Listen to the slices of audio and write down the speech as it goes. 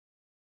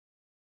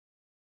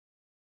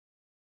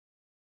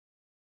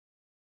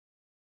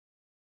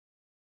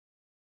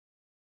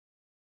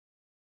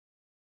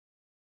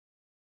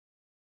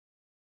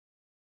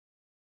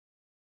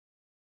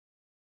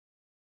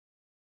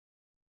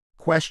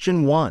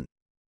Question 1.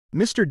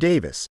 Mr.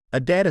 Davis, a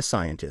data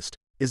scientist,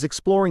 is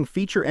exploring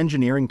feature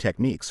engineering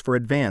techniques for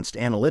advanced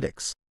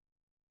analytics.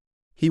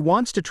 He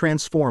wants to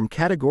transform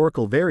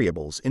categorical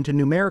variables into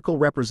numerical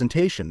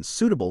representations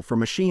suitable for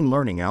machine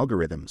learning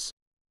algorithms.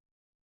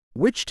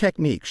 Which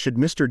technique should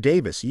Mr.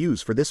 Davis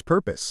use for this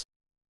purpose?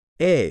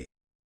 A.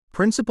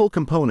 Principal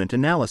component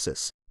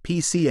analysis,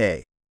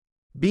 PCA.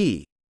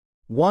 B.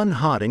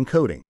 One-hot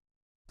encoding.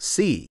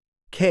 C.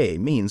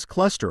 K-means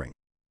clustering.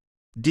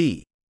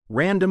 D.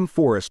 Random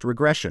forest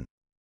regression.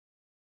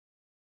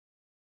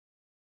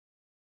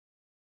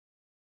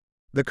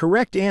 The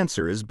correct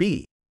answer is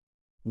B.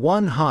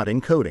 One-hot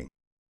encoding.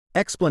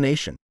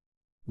 Explanation.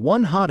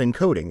 One-hot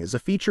encoding is a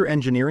feature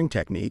engineering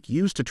technique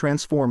used to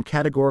transform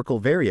categorical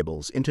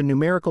variables into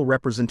numerical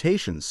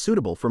representations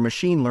suitable for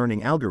machine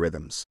learning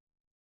algorithms.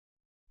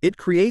 It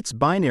creates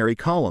binary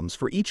columns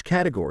for each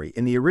category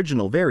in the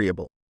original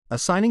variable,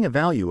 assigning a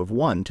value of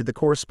 1 to the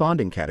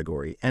corresponding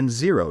category and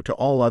 0 to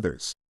all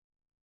others.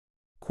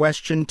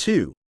 Question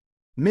 2.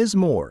 Ms.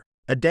 Moore,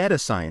 a data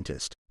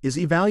scientist, is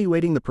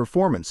evaluating the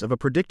performance of a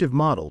predictive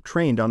model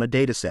trained on a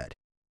dataset.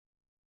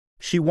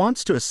 She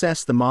wants to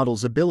assess the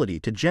model's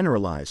ability to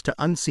generalize to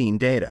unseen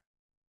data.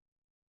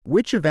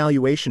 Which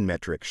evaluation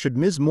metric should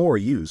Ms. Moore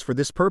use for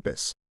this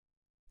purpose?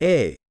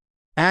 A.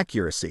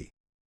 Accuracy.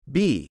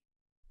 B.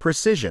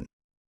 Precision.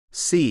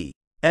 C.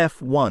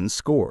 F1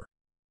 score.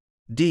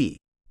 D.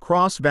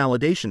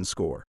 Cross-validation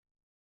score.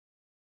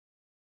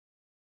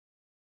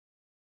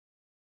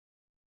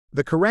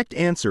 The correct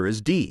answer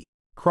is D.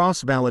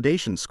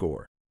 Cross-validation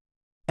score.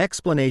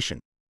 Explanation.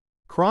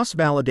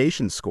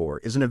 Cross-validation score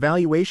is an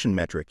evaluation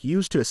metric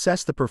used to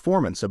assess the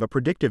performance of a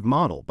predictive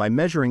model by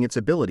measuring its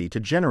ability to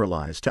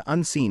generalize to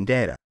unseen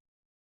data.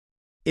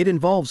 It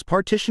involves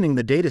partitioning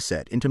the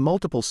dataset into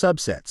multiple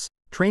subsets,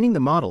 training the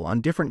model on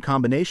different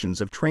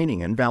combinations of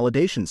training and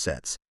validation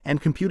sets,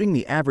 and computing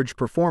the average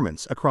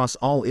performance across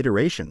all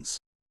iterations.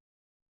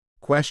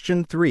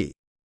 Question 3.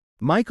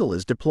 Michael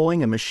is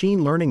deploying a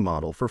machine learning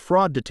model for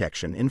fraud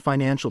detection in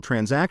financial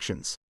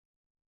transactions.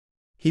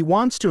 He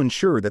wants to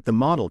ensure that the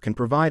model can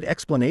provide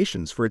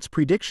explanations for its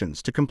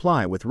predictions to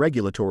comply with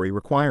regulatory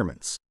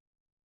requirements.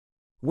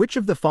 Which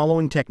of the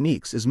following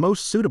techniques is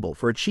most suitable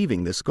for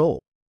achieving this goal?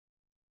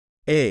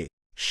 A.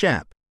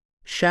 SHAP,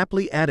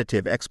 Shapley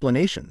additive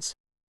explanations.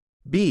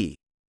 B.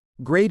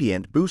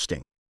 Gradient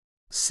boosting.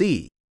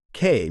 C.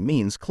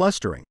 K-means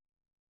clustering.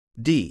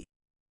 D.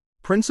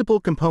 Principal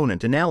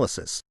component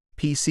analysis,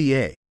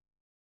 PCA.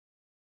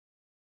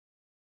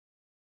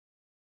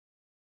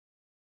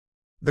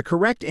 The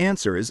correct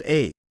answer is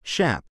A.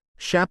 SHAP,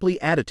 Shapley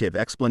additive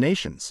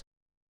explanations.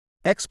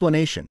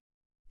 Explanation.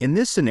 In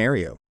this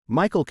scenario,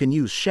 Michael can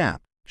use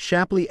SHAP,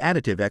 Shapley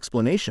additive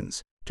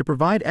explanations, to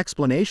provide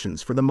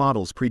explanations for the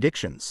model's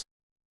predictions.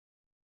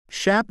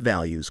 SHAP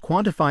values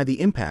quantify the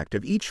impact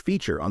of each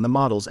feature on the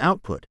model's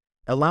output,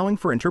 allowing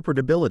for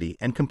interpretability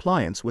and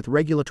compliance with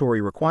regulatory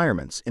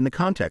requirements in the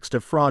context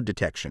of fraud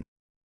detection.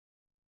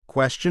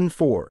 Question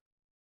 4.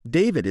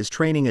 David is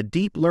training a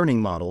deep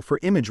learning model for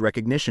image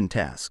recognition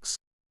tasks.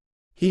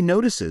 He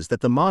notices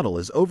that the model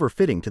is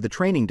overfitting to the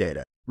training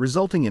data,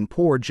 resulting in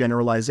poor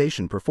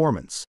generalization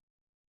performance.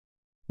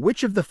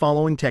 Which of the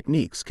following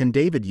techniques can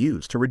David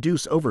use to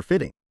reduce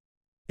overfitting?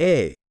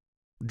 A.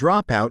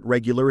 Dropout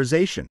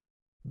regularization.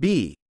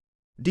 B.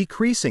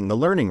 Decreasing the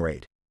learning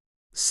rate.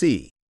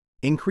 C.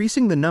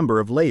 Increasing the number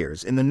of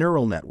layers in the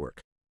neural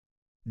network.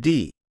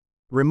 D.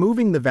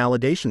 Removing the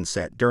validation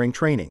set during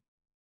training.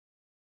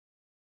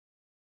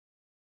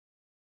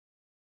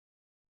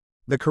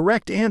 The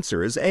correct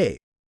answer is A.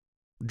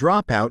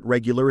 Dropout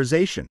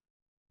regularization.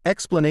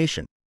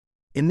 Explanation.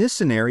 In this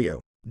scenario,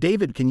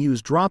 David can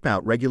use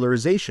dropout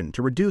regularization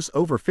to reduce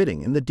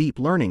overfitting in the deep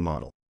learning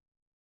model.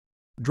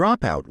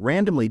 Dropout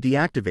randomly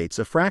deactivates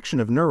a fraction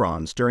of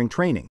neurons during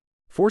training,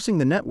 forcing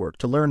the network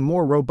to learn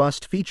more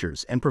robust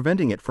features and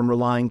preventing it from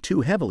relying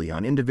too heavily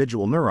on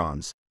individual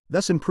neurons,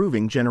 thus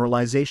improving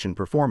generalization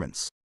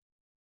performance.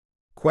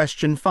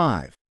 Question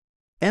 5.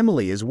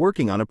 Emily is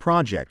working on a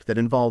project that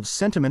involves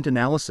sentiment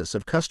analysis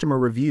of customer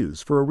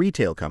reviews for a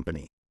retail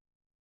company.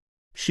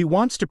 She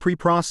wants to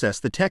pre-process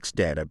the text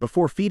data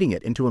before feeding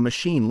it into a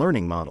machine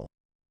learning model.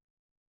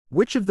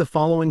 Which of the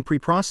following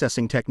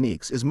pre-processing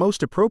techniques is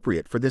most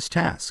appropriate for this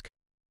task?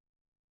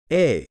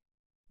 A.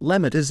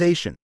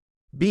 Lemmatization.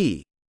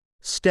 B.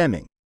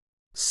 Stemming.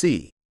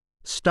 C.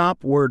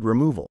 Stop word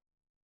removal.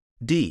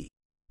 D.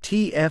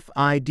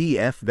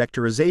 TF-IDF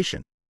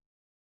vectorization.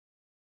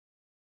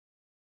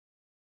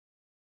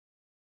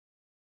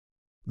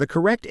 The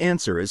correct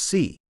answer is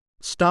C.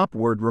 Stop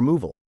word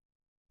removal.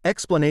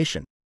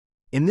 Explanation.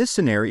 In this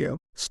scenario,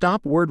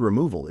 stop word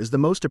removal is the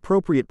most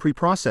appropriate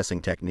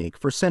preprocessing technique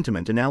for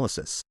sentiment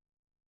analysis.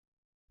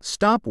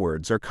 Stop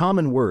words are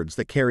common words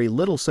that carry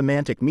little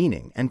semantic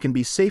meaning and can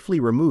be safely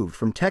removed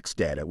from text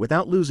data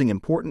without losing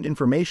important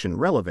information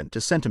relevant to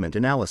sentiment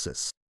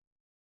analysis.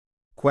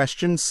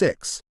 Question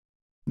 6.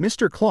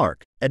 Mr.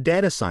 Clark, a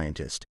data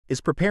scientist,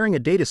 is preparing a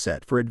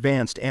dataset for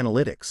advanced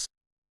analytics.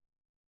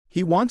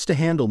 He wants to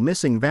handle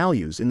missing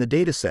values in the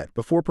dataset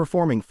before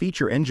performing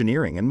feature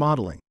engineering and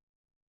modeling.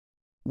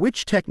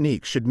 Which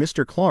technique should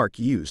Mr. Clark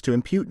use to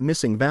impute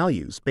missing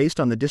values based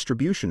on the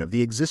distribution of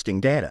the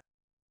existing data?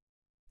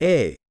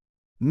 A.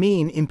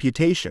 Mean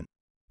imputation.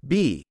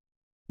 B.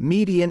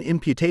 Median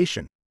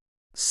imputation.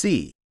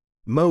 C.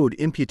 Mode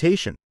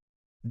imputation.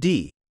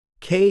 D.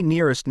 K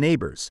nearest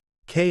neighbors,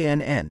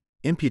 KNN,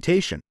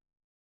 imputation.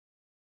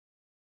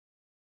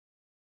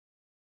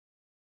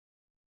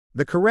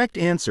 The correct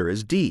answer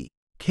is D.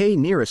 K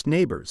nearest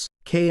neighbors,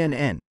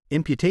 KNN,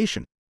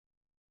 imputation.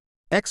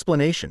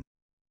 Explanation.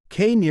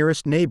 K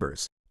nearest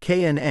neighbors,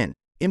 KNN,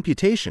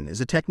 imputation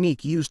is a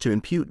technique used to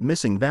impute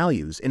missing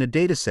values in a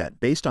dataset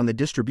based on the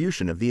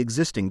distribution of the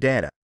existing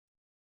data.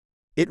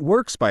 It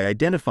works by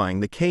identifying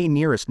the K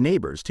nearest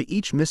neighbors to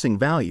each missing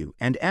value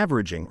and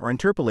averaging or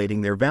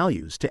interpolating their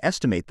values to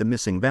estimate the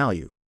missing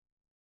value.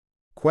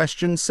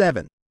 Question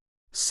 7.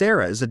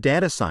 Sarah is a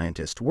data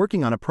scientist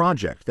working on a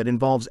project that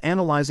involves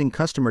analyzing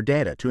customer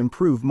data to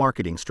improve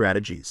marketing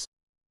strategies.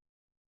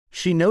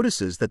 She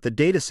notices that the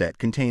dataset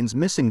contains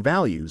missing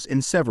values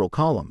in several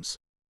columns.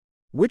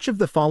 Which of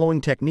the following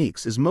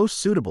techniques is most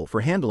suitable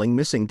for handling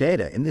missing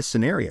data in this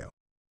scenario?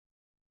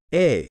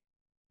 A.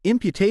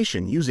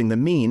 Imputation using the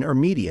mean or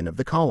median of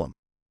the column.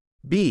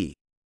 B.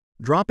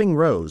 Dropping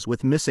rows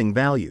with missing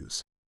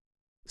values.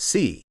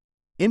 C.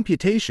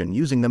 Imputation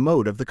using the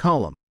mode of the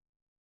column.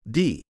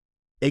 D.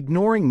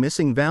 Ignoring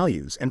missing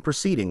values and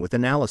proceeding with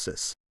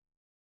analysis.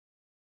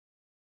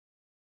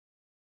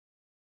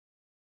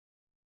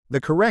 The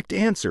correct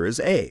answer is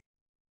A.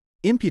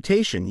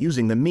 Imputation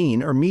using the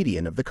mean or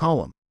median of the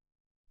column.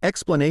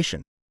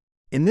 Explanation.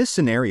 In this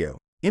scenario,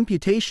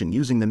 imputation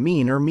using the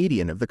mean or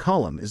median of the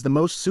column is the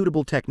most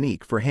suitable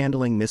technique for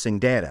handling missing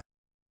data.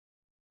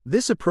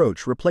 This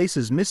approach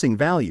replaces missing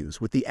values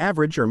with the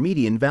average or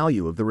median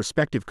value of the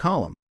respective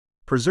column,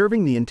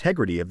 preserving the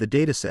integrity of the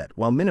dataset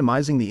while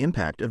minimizing the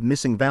impact of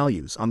missing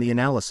values on the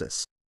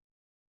analysis.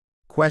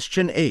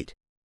 Question 8.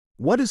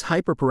 What is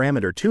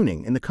hyperparameter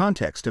tuning in the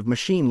context of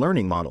machine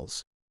learning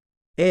models?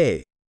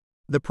 A.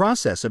 The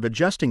process of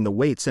adjusting the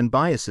weights and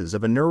biases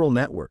of a neural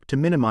network to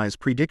minimize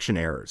prediction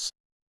errors.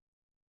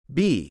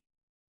 B.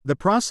 The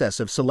process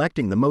of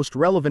selecting the most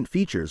relevant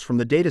features from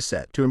the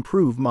dataset to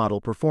improve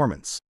model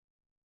performance.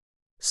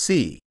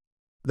 C.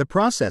 The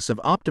process of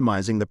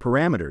optimizing the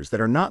parameters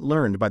that are not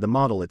learned by the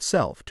model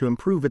itself to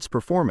improve its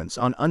performance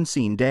on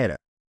unseen data.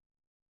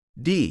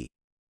 D.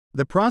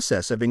 The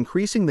process of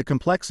increasing the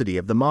complexity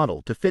of the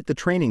model to fit the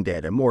training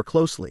data more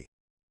closely.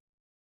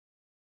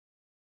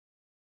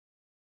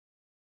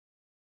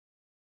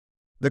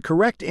 The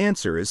correct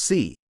answer is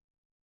C.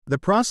 The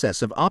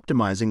process of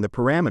optimizing the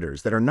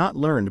parameters that are not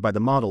learned by the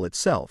model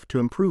itself to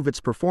improve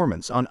its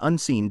performance on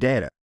unseen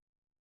data.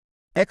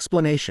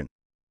 Explanation.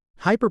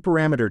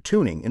 Hyperparameter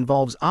tuning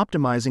involves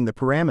optimizing the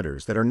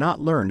parameters that are not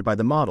learned by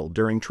the model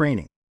during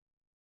training.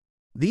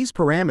 These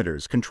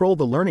parameters control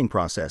the learning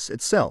process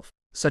itself,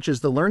 such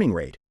as the learning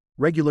rate,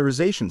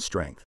 regularization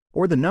strength,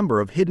 or the number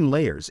of hidden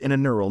layers in a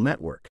neural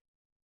network.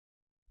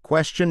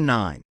 Question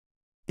 9.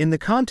 In the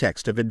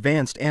context of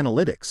advanced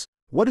analytics,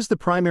 what is the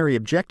primary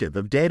objective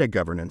of data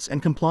governance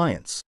and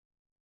compliance?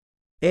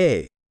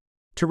 A.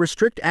 To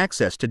restrict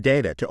access to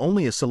data to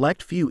only a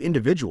select few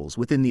individuals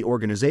within the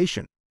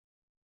organization.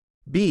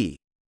 B.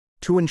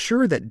 To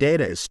ensure that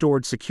data is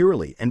stored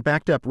securely and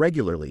backed up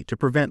regularly to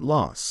prevent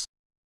loss.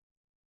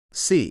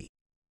 C.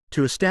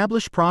 To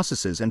establish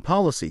processes and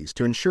policies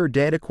to ensure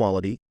data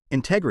quality,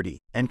 integrity,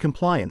 and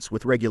compliance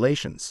with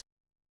regulations.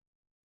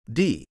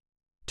 D.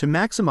 To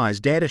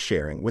maximize data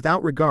sharing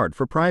without regard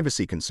for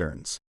privacy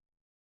concerns.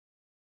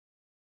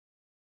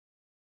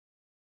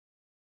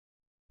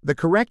 The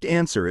correct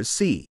answer is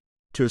C.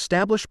 To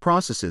establish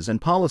processes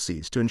and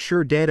policies to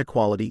ensure data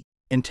quality,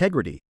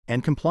 integrity,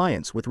 and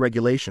compliance with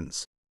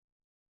regulations.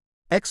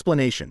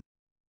 Explanation.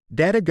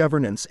 Data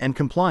governance and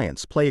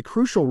compliance play a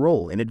crucial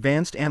role in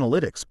advanced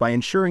analytics by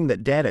ensuring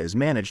that data is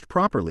managed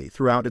properly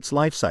throughout its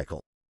life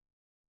cycle.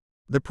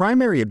 The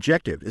primary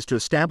objective is to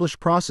establish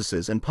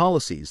processes and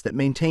policies that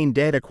maintain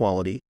data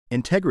quality,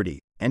 integrity,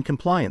 and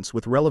compliance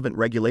with relevant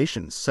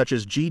regulations such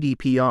as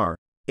GDPR,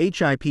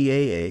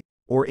 HIPAA,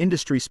 or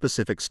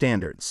industry-specific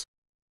standards.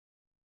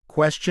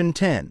 Question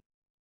 10.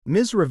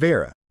 Ms.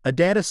 Rivera, a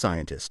data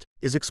scientist,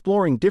 is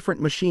exploring different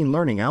machine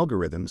learning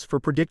algorithms for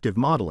predictive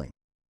modeling.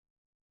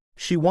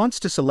 She wants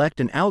to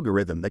select an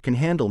algorithm that can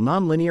handle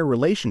nonlinear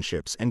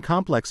relationships and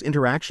complex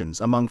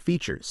interactions among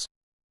features.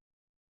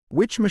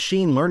 Which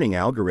machine learning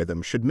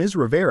algorithm should Ms.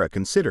 Rivera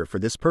consider for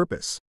this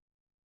purpose?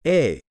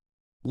 A.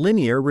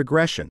 Linear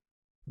regression.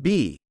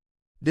 B.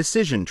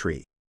 Decision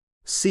tree.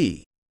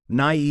 C.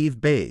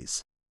 Naive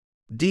Bayes.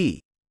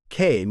 D.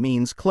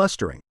 K-means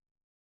clustering.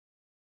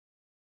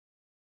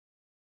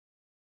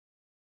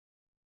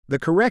 The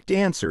correct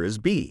answer is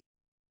B.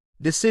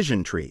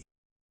 Decision tree.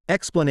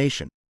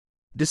 Explanation.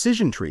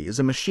 Decision tree is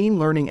a machine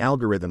learning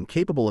algorithm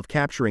capable of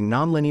capturing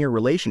nonlinear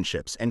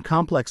relationships and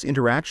complex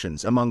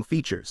interactions among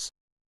features.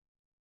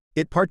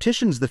 It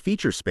partitions the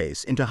feature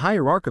space into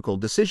hierarchical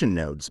decision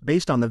nodes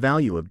based on the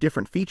value of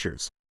different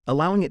features,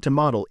 allowing it to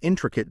model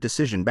intricate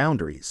decision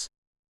boundaries.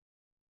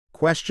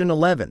 Question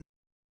 11.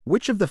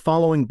 Which of the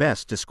following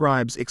best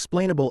describes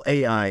explainable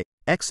AI,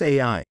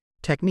 XAI,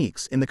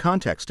 techniques in the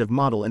context of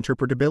model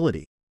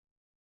interpretability?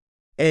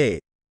 A.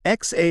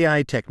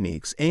 XAI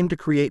techniques aim to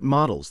create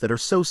models that are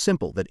so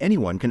simple that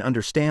anyone can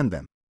understand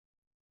them.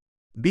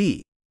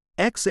 B.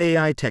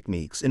 XAI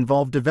techniques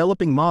involve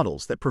developing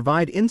models that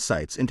provide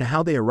insights into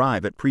how they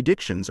arrive at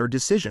predictions or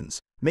decisions,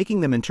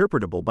 making them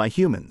interpretable by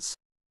humans.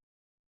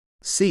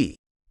 C.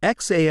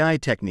 XAI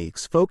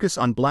techniques focus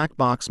on black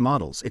box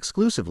models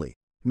exclusively,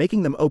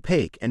 making them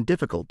opaque and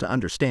difficult to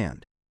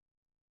understand.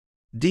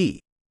 D.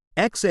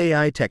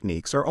 XAI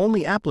techniques are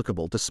only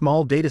applicable to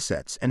small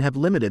datasets and have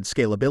limited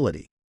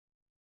scalability.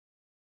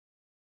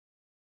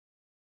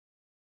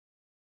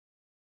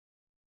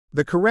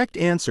 The correct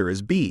answer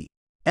is B.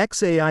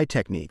 XAI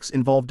techniques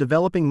involve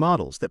developing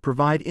models that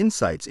provide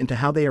insights into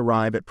how they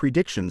arrive at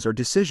predictions or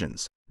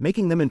decisions,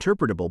 making them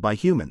interpretable by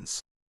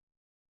humans.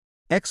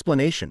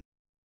 Explanation.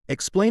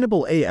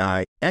 Explainable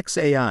AI,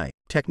 XAI,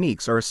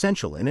 techniques are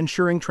essential in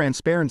ensuring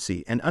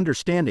transparency and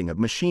understanding of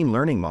machine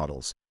learning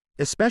models,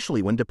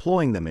 especially when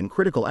deploying them in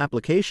critical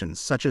applications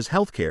such as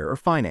healthcare or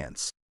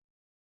finance.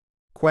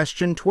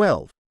 Question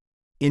 12.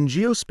 In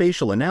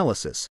geospatial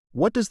analysis,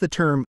 what does the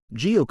term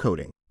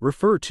geocoding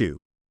refer to?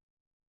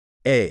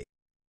 A.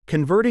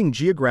 Converting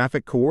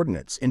geographic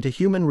coordinates into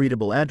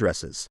human-readable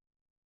addresses.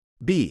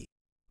 B.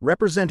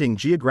 Representing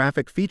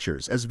geographic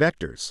features as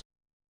vectors.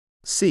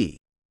 C.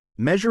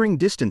 Measuring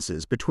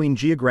distances between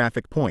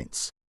geographic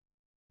points.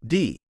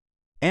 D.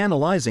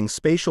 Analyzing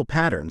spatial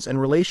patterns and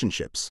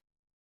relationships.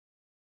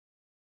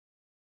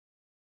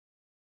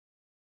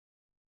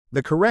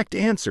 The correct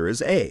answer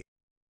is A.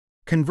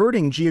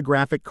 Converting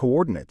geographic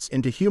coordinates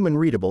into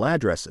human-readable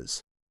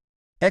addresses.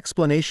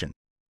 Explanation.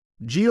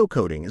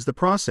 Geocoding is the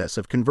process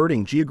of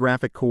converting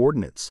geographic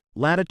coordinates,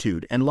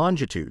 latitude and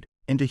longitude,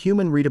 into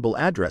human-readable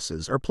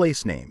addresses or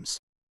place names.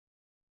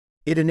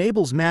 It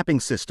enables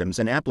mapping systems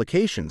and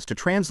applications to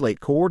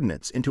translate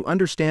coordinates into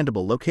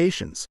understandable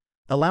locations,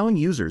 allowing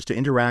users to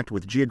interact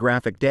with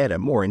geographic data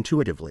more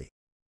intuitively.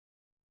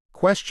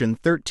 Question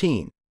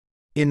 13.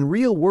 In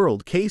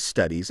real-world case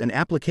studies and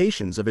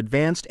applications of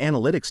advanced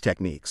analytics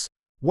techniques,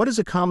 what is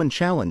a common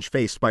challenge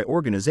faced by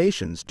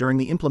organizations during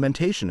the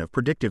implementation of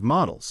predictive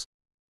models?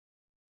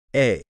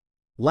 A.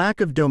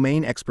 Lack of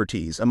domain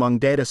expertise among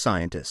data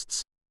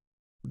scientists.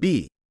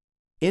 B.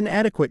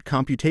 Inadequate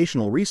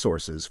computational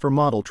resources for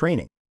model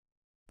training.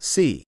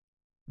 C.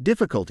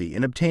 Difficulty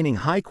in obtaining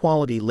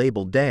high-quality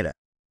labeled data.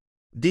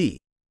 D.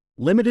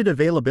 Limited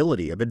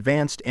availability of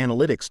advanced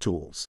analytics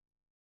tools.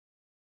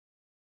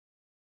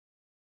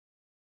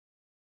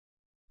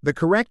 The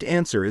correct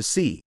answer is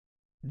C.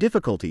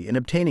 Difficulty in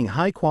obtaining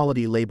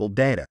high-quality labeled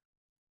data.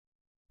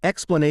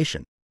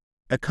 Explanation.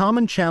 A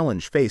common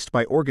challenge faced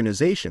by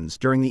organizations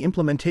during the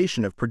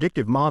implementation of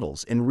predictive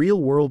models in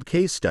real-world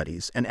case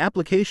studies and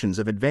applications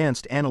of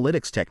advanced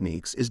analytics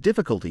techniques is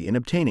difficulty in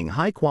obtaining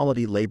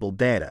high-quality labeled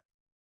data.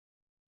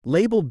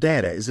 Labeled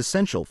data is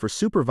essential for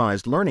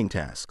supervised learning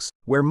tasks,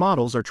 where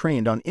models are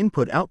trained on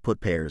input-output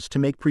pairs to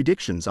make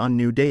predictions on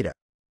new data.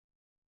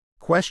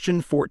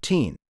 Question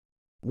 14.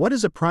 What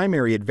is a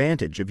primary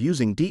advantage of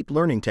using deep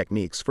learning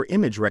techniques for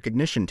image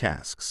recognition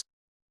tasks?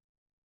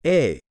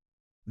 A.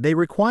 They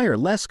require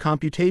less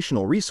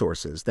computational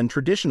resources than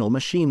traditional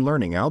machine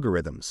learning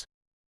algorithms.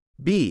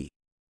 B.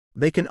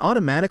 They can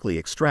automatically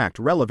extract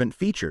relevant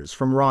features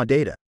from raw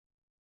data.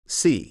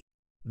 C.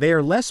 They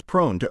are less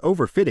prone to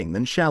overfitting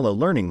than shallow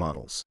learning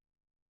models.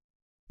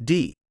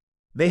 D.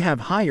 They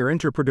have higher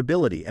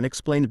interpretability and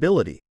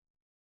explainability.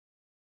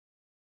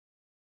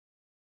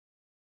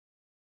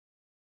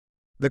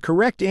 The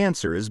correct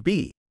answer is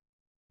B.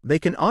 They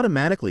can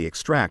automatically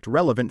extract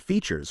relevant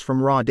features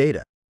from raw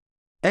data.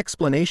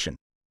 Explanation.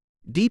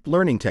 Deep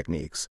learning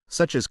techniques,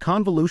 such as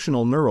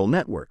convolutional neural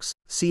networks,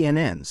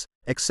 CNNs,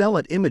 excel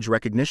at image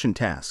recognition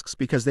tasks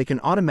because they can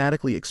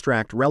automatically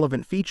extract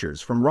relevant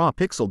features from raw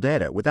pixel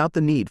data without the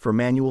need for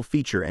manual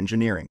feature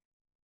engineering.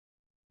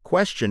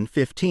 Question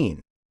 15.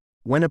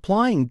 When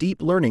applying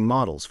deep learning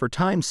models for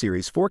time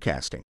series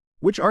forecasting,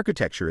 which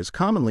architecture is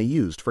commonly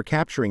used for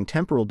capturing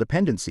temporal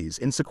dependencies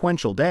in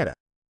sequential data?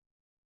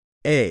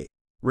 A.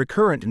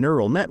 Recurrent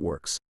neural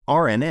networks,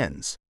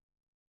 RNNs.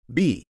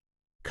 B.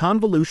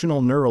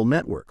 Convolutional neural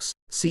networks,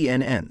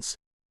 CNNs.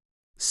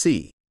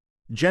 C.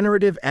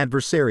 Generative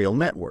adversarial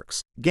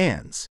networks,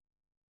 GANs.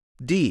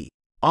 D.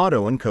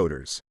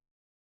 Autoencoders.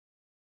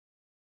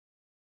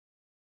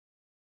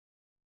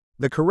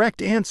 The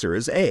correct answer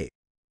is A.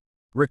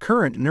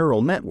 Recurrent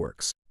neural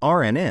networks,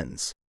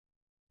 RNNs.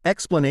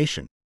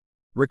 Explanation.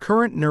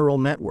 Recurrent neural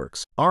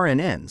networks,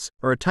 RNNs,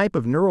 are a type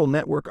of neural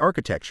network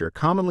architecture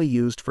commonly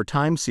used for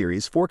time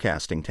series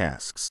forecasting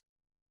tasks.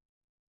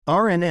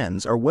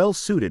 RNNs are well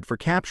suited for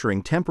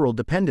capturing temporal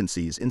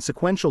dependencies in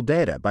sequential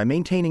data by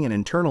maintaining an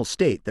internal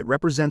state that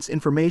represents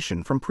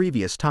information from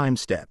previous time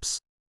steps.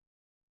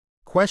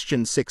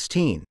 Question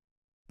 16.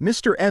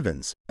 Mr.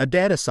 Evans, a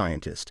data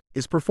scientist,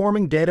 is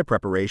performing data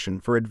preparation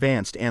for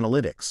advanced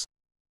analytics.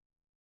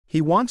 He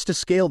wants to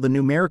scale the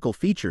numerical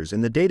features in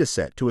the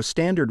dataset to a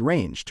standard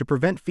range to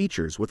prevent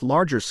features with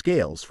larger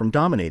scales from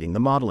dominating the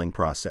modeling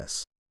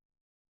process.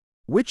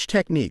 Which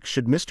technique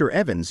should Mr.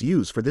 Evans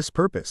use for this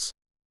purpose?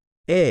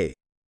 A.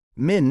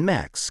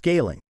 Min-max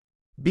scaling.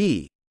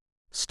 B.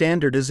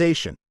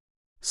 Standardization.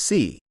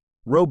 C.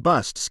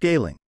 Robust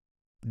scaling.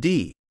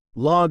 D.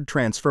 Log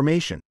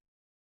transformation.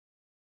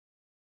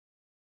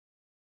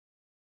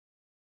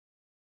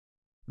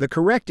 The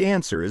correct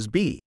answer is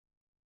B.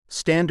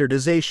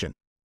 Standardization.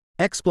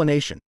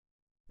 Explanation.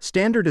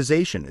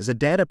 Standardization is a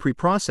data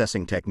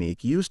preprocessing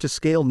technique used to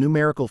scale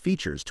numerical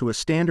features to a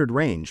standard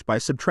range by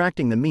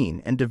subtracting the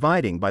mean and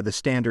dividing by the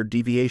standard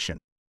deviation.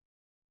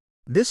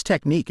 This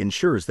technique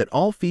ensures that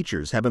all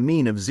features have a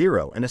mean of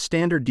 0 and a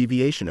standard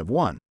deviation of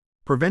 1,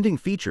 preventing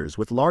features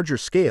with larger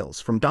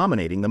scales from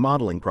dominating the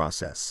modeling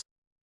process.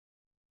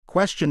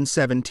 Question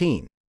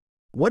 17.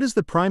 What is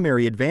the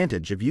primary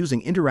advantage of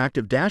using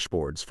interactive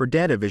dashboards for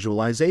data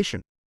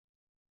visualization?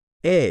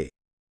 A.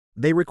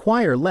 They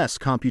require less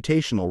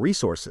computational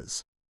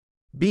resources.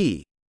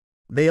 B.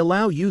 They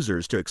allow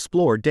users to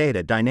explore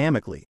data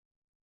dynamically.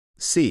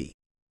 C.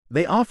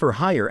 They offer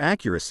higher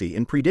accuracy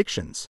in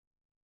predictions.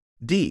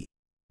 D.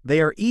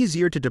 They are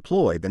easier to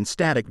deploy than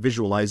static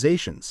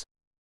visualizations.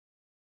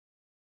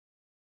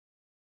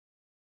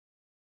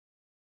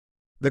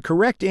 The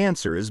correct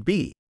answer is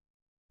B.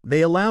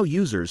 They allow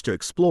users to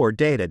explore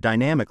data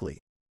dynamically.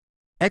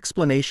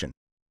 Explanation.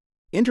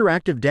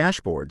 Interactive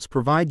dashboards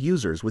provide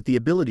users with the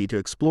ability to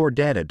explore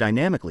data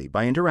dynamically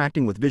by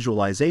interacting with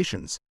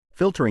visualizations,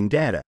 filtering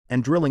data,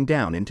 and drilling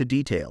down into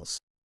details.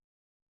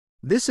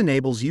 This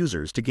enables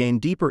users to gain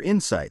deeper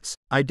insights,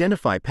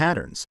 identify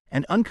patterns,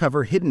 and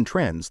uncover hidden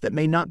trends that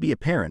may not be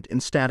apparent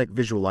in static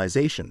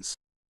visualizations.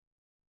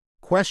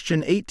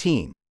 Question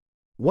 18.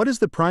 What is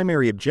the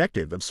primary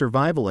objective of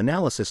survival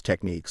analysis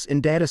techniques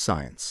in data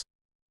science?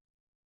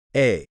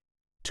 A.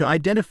 To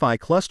identify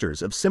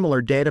clusters of similar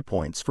data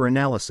points for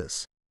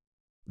analysis.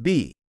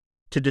 B.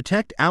 To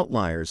detect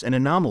outliers and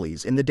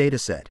anomalies in the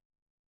dataset.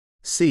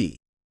 C.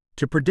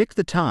 To predict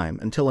the time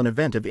until an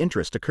event of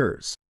interest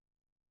occurs.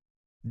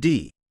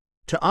 D.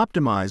 To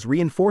optimize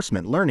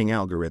reinforcement learning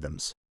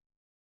algorithms.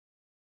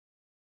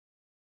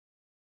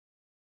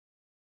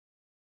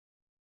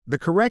 The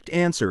correct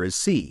answer is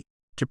C.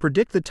 To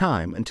predict the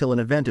time until an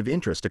event of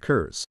interest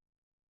occurs.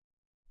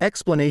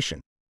 Explanation.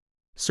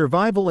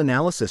 Survival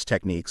analysis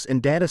techniques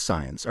in data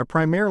science are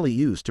primarily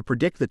used to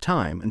predict the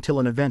time until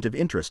an event of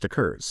interest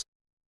occurs.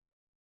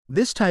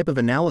 This type of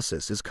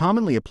analysis is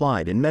commonly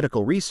applied in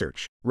medical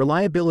research,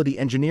 reliability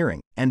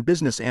engineering, and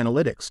business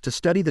analytics to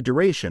study the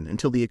duration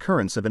until the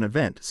occurrence of an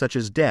event such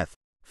as death,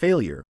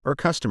 failure, or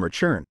customer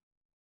churn.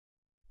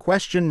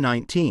 Question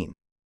 19.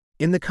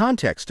 In the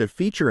context of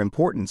feature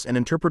importance and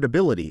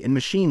interpretability in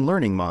machine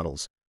learning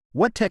models,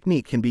 what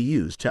technique can be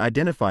used to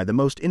identify the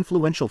most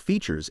influential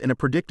features in a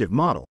predictive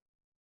model?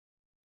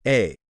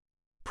 A.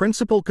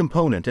 Principal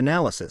component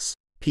analysis,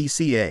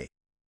 PCA.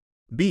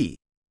 B.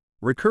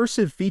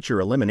 Recursive feature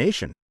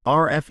elimination,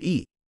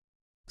 RFE.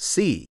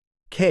 C.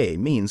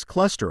 K-means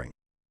clustering.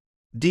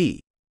 D.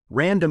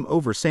 Random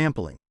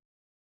oversampling.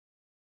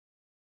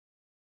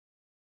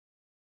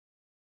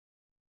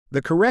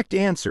 The correct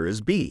answer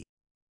is B.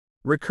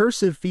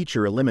 Recursive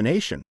feature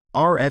elimination,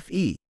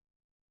 RFE.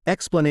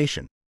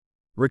 Explanation.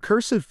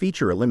 Recursive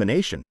feature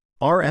elimination,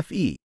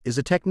 RFE, is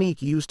a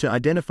technique used to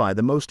identify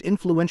the most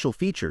influential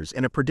features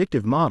in a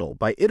predictive model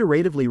by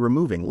iteratively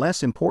removing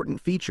less important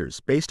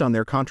features based on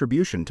their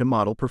contribution to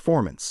model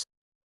performance.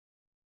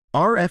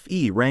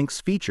 RFE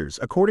ranks features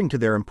according to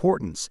their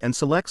importance and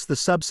selects the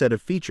subset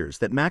of features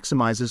that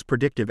maximizes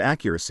predictive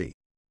accuracy.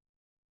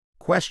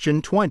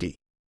 Question 20.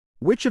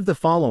 Which of the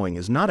following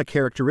is not a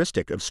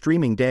characteristic of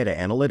streaming data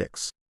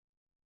analytics?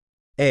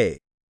 A.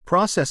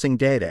 Processing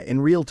data in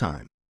real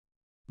time.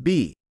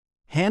 B.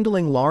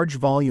 Handling large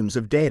volumes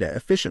of data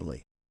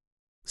efficiently.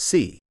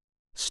 C.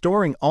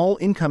 Storing all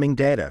incoming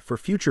data for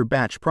future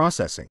batch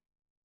processing.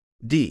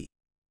 D.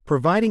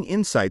 Providing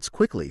insights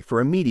quickly for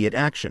immediate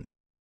action.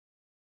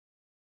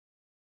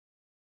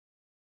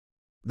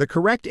 The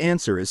correct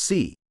answer is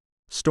C.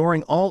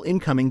 Storing all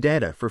incoming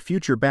data for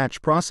future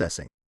batch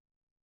processing.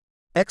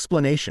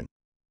 Explanation.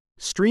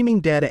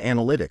 Streaming data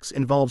analytics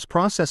involves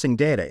processing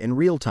data in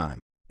real time,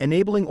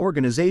 enabling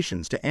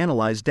organizations to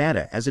analyze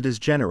data as it is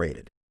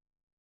generated.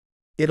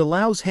 It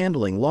allows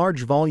handling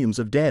large volumes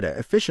of data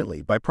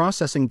efficiently by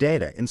processing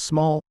data in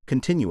small,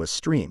 continuous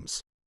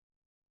streams.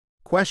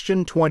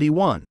 Question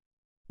 21.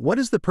 What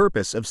is the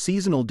purpose of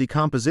seasonal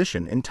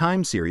decomposition in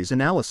time series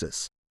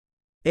analysis?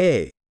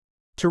 A.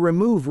 To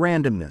remove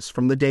randomness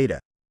from the data.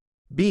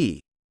 B.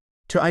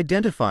 To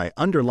identify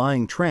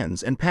underlying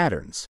trends and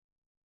patterns.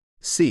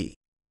 C.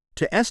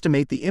 To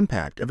estimate the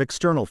impact of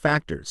external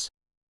factors.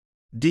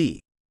 D.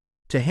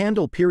 To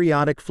handle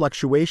periodic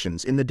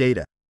fluctuations in the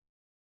data.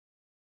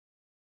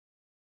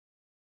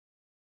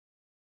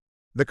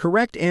 The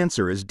correct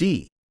answer is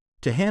D.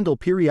 To handle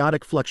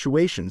periodic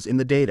fluctuations in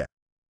the data.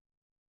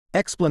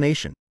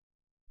 Explanation.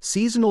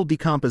 Seasonal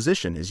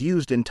decomposition is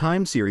used in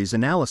time series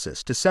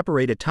analysis to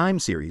separate a time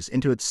series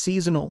into its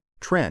seasonal,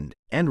 trend,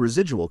 and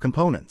residual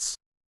components.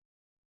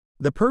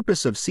 The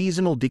purpose of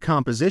seasonal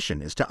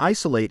decomposition is to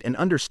isolate and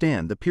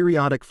understand the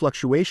periodic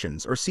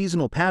fluctuations or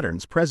seasonal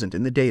patterns present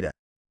in the data.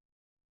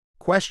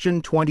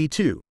 Question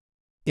 22.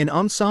 In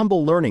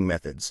ensemble learning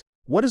methods,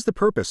 what is the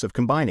purpose of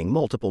combining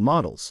multiple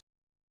models?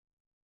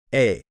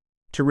 A.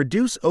 To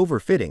reduce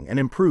overfitting and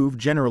improve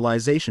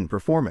generalization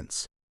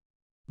performance.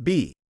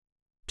 B.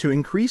 To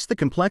increase the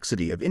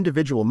complexity of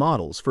individual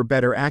models for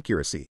better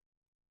accuracy.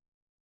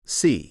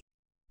 C.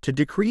 To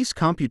decrease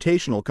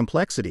computational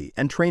complexity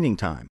and training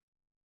time.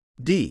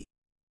 D.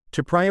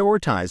 To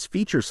prioritize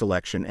feature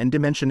selection and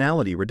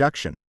dimensionality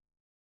reduction.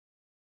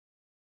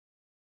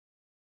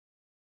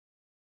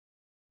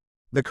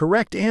 The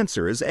correct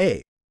answer is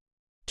A.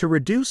 To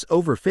reduce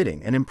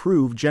overfitting and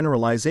improve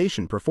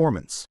generalization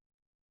performance.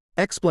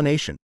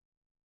 Explanation.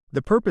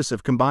 The purpose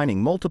of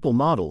combining multiple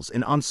models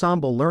in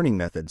ensemble learning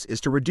methods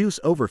is to reduce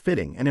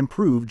overfitting and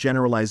improve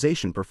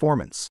generalization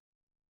performance.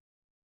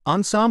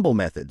 Ensemble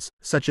methods,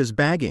 such as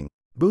bagging,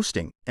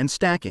 boosting, and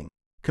stacking,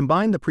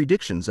 combine the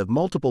predictions of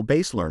multiple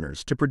base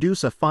learners to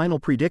produce a final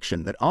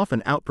prediction that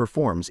often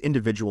outperforms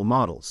individual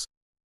models.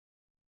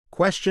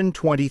 Question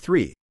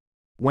 23.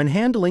 When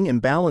handling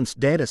imbalanced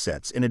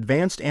datasets in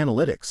advanced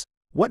analytics,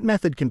 what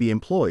method can be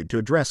employed to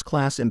address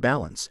class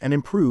imbalance and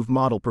improve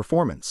model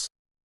performance?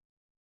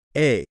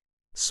 A.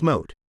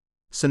 SMOTE,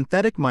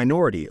 synthetic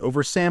minority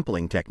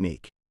oversampling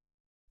technique.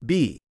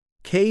 B.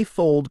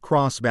 K-fold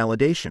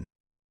cross-validation.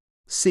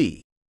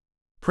 C.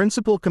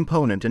 Principal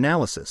component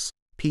analysis,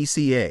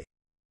 PCA.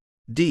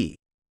 D.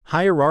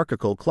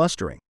 Hierarchical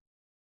clustering.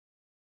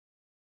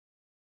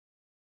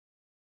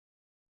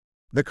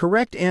 The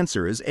correct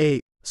answer is A.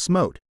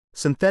 SMOTE,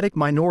 synthetic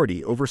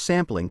minority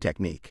oversampling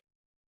technique.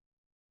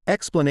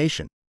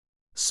 Explanation.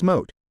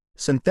 SMOTE,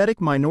 synthetic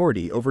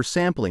minority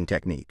oversampling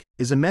technique,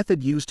 is a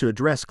method used to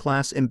address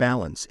class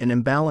imbalance in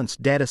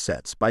imbalanced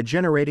datasets by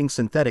generating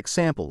synthetic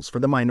samples for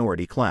the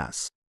minority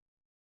class.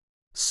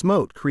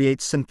 SMOTE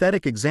creates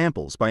synthetic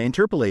examples by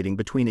interpolating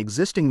between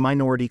existing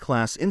minority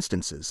class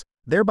instances,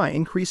 thereby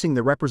increasing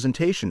the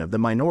representation of the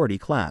minority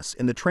class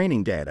in the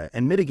training data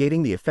and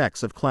mitigating the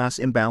effects of class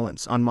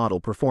imbalance on model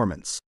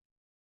performance.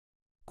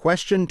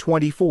 Question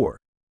 24.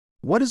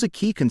 What is a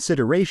key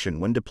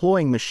consideration when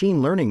deploying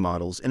machine learning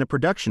models in a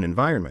production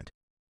environment?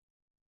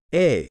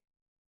 A.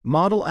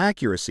 Model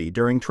accuracy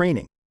during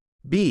training.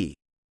 B.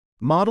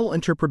 Model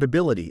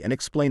interpretability and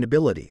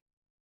explainability.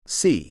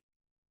 C.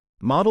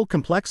 Model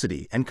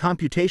complexity and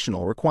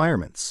computational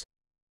requirements.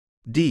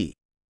 D.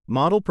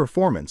 Model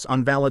performance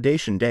on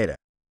validation data.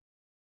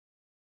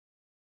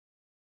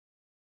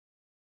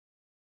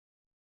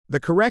 The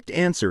correct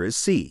answer is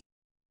C.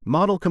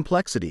 Model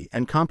complexity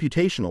and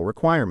computational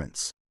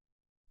requirements.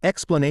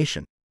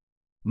 Explanation.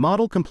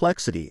 Model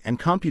complexity and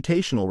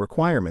computational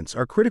requirements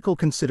are critical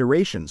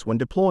considerations when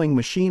deploying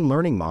machine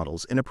learning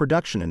models in a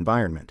production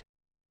environment.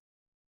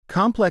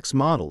 Complex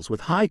models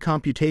with high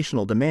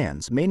computational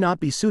demands may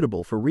not be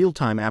suitable for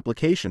real-time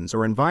applications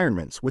or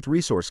environments with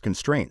resource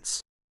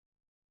constraints.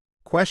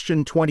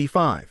 Question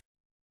 25.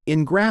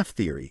 In graph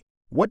theory,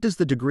 what does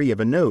the degree of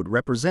a node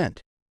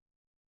represent?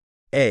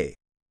 A.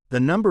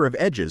 The number of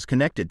edges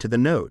connected to the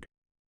node.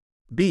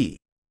 B.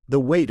 The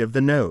weight of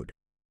the node.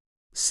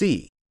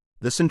 C.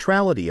 The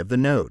centrality of the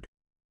node.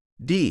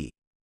 D.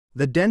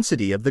 The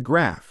density of the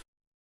graph.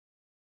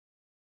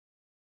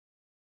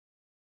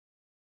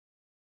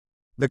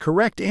 The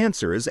correct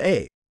answer is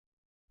A.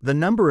 The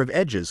number of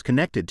edges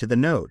connected to the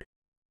node.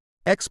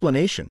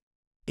 Explanation.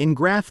 In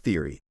graph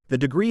theory, the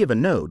degree of a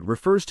node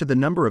refers to the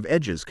number of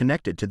edges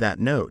connected to that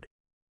node.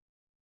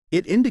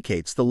 It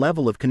indicates the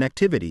level of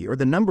connectivity or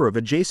the number of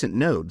adjacent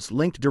nodes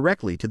linked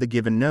directly to the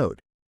given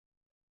node.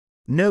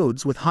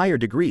 Nodes with higher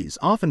degrees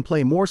often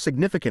play more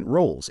significant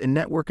roles in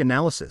network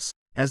analysis,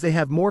 as they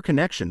have more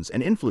connections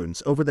and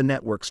influence over the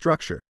network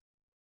structure.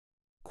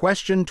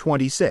 Question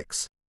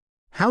 26.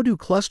 How do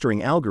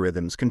clustering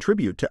algorithms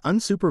contribute to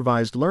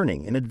unsupervised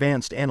learning in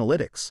advanced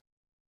analytics?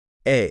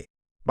 A.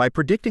 By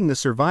predicting the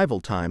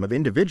survival time of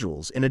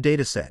individuals in a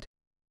dataset.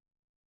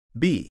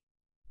 B.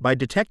 By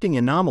detecting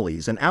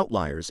anomalies and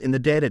outliers in the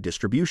data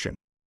distribution.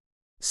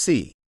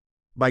 C.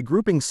 By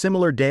grouping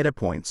similar data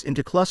points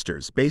into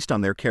clusters based on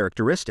their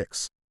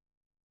characteristics.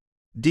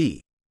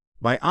 D.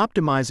 By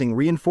optimizing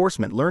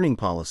reinforcement learning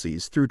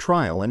policies through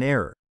trial and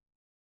error.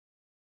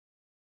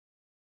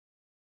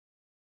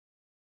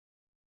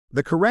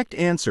 The correct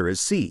answer is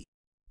C.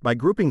 By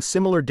grouping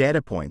similar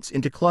data points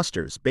into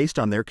clusters based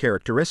on their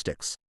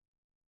characteristics.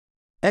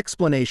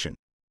 Explanation.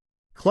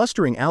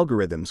 Clustering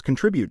algorithms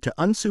contribute to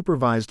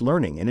unsupervised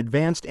learning in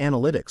advanced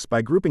analytics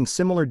by grouping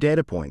similar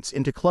data points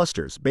into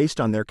clusters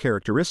based on their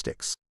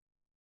characteristics.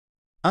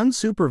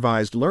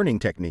 Unsupervised learning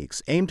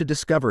techniques aim to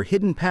discover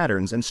hidden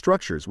patterns and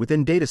structures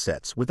within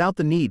datasets without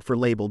the need for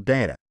labeled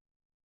data.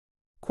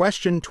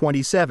 Question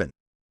 27.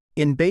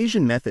 In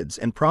Bayesian methods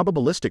and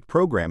probabilistic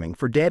programming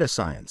for data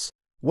science,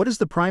 what is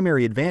the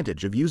primary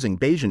advantage of using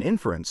Bayesian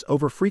inference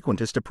over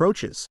frequentist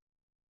approaches?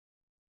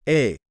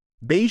 A.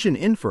 Bayesian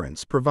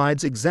inference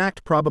provides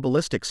exact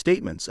probabilistic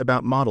statements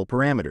about model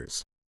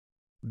parameters.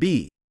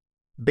 B.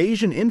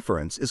 Bayesian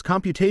inference is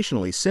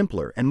computationally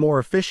simpler and more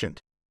efficient.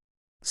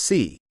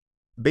 C.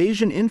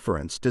 Bayesian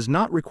inference does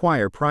not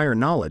require prior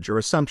knowledge or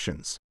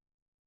assumptions.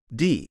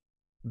 D.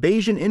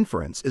 Bayesian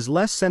inference is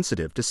less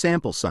sensitive to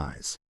sample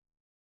size.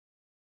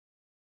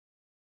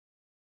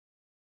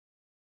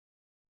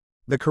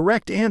 The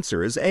correct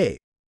answer is A.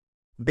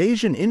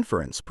 Bayesian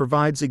inference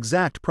provides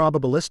exact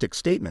probabilistic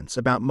statements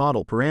about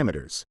model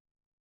parameters.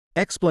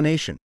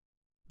 Explanation.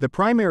 The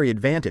primary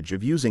advantage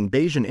of using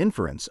Bayesian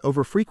inference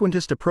over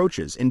frequentist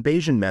approaches in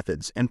Bayesian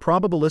methods and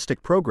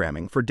probabilistic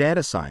programming for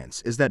data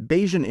science is that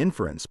Bayesian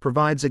inference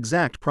provides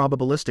exact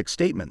probabilistic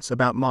statements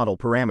about model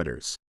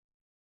parameters.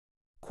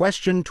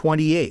 Question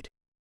 28.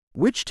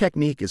 Which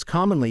technique is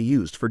commonly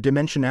used for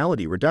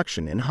dimensionality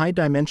reduction in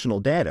high-dimensional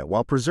data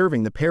while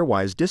preserving the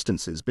pairwise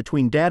distances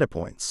between data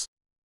points?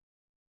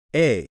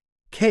 A.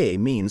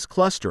 K-means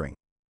clustering.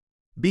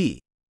 B.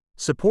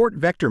 Support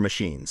vector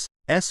machines,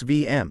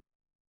 SVM.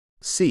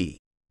 C.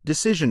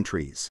 Decision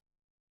trees.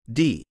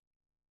 D.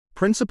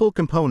 Principal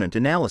component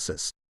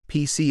analysis,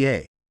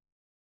 PCA.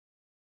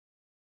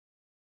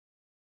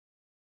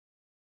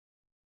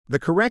 The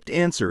correct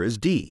answer is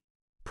D.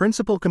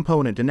 Principal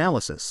component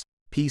analysis,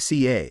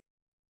 PCA.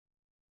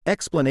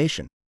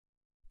 Explanation.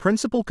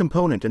 Principal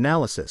component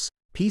analysis,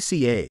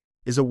 PCA,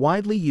 is a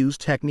widely used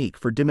technique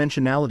for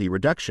dimensionality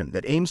reduction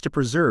that aims to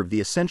preserve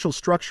the essential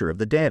structure of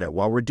the data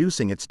while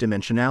reducing its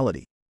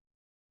dimensionality.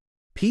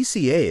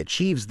 PCA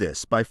achieves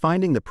this by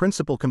finding the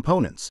principal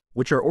components,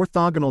 which are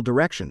orthogonal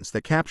directions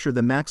that capture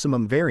the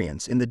maximum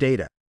variance in the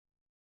data.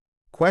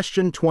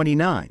 Question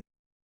 29.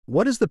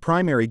 What is the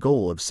primary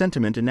goal of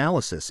sentiment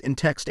analysis in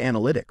text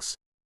analytics?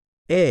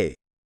 A.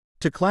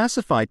 To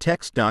classify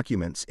text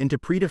documents into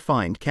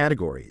predefined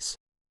categories.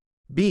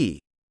 B.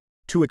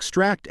 To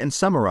extract and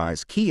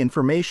summarize key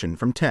information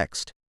from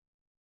text.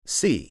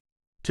 C.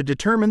 To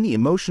determine the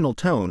emotional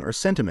tone or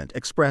sentiment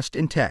expressed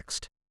in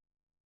text.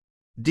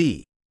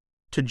 D.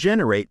 To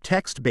generate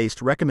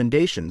text-based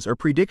recommendations or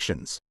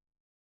predictions.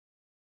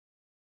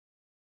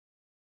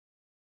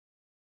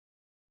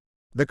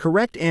 The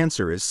correct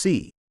answer is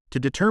C. To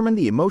determine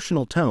the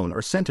emotional tone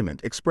or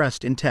sentiment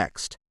expressed in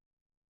text.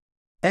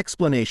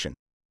 Explanation.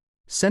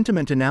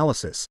 Sentiment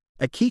analysis,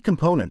 a key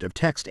component of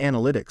text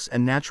analytics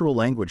and natural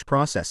language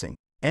processing,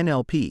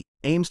 NLP,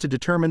 aims to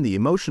determine the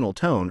emotional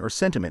tone or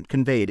sentiment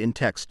conveyed in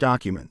text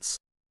documents.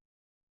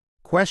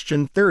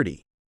 Question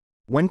 30.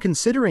 When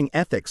considering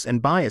ethics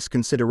and bias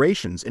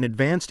considerations in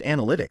advanced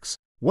analytics,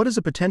 what is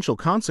a potential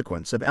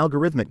consequence of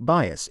algorithmic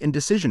bias in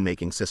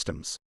decision-making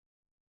systems?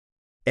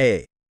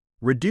 A.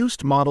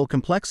 Reduced model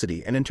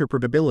complexity and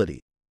interpretability.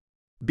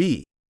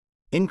 B.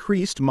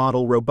 Increased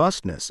model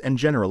robustness and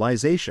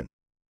generalization.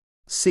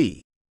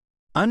 C.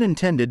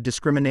 Unintended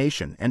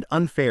discrimination and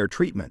unfair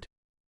treatment.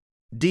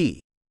 D.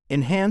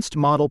 Enhanced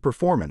model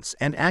performance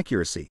and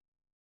accuracy.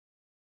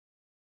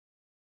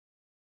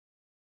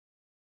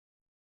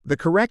 The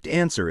correct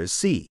answer is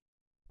C.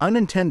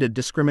 Unintended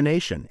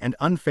discrimination and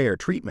unfair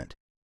treatment.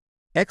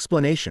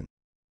 Explanation.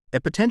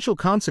 A potential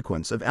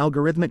consequence of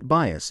algorithmic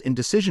bias in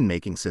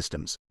decision-making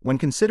systems, when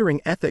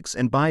considering ethics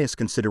and bias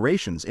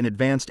considerations in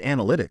advanced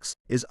analytics,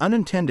 is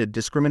unintended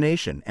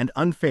discrimination and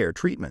unfair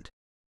treatment.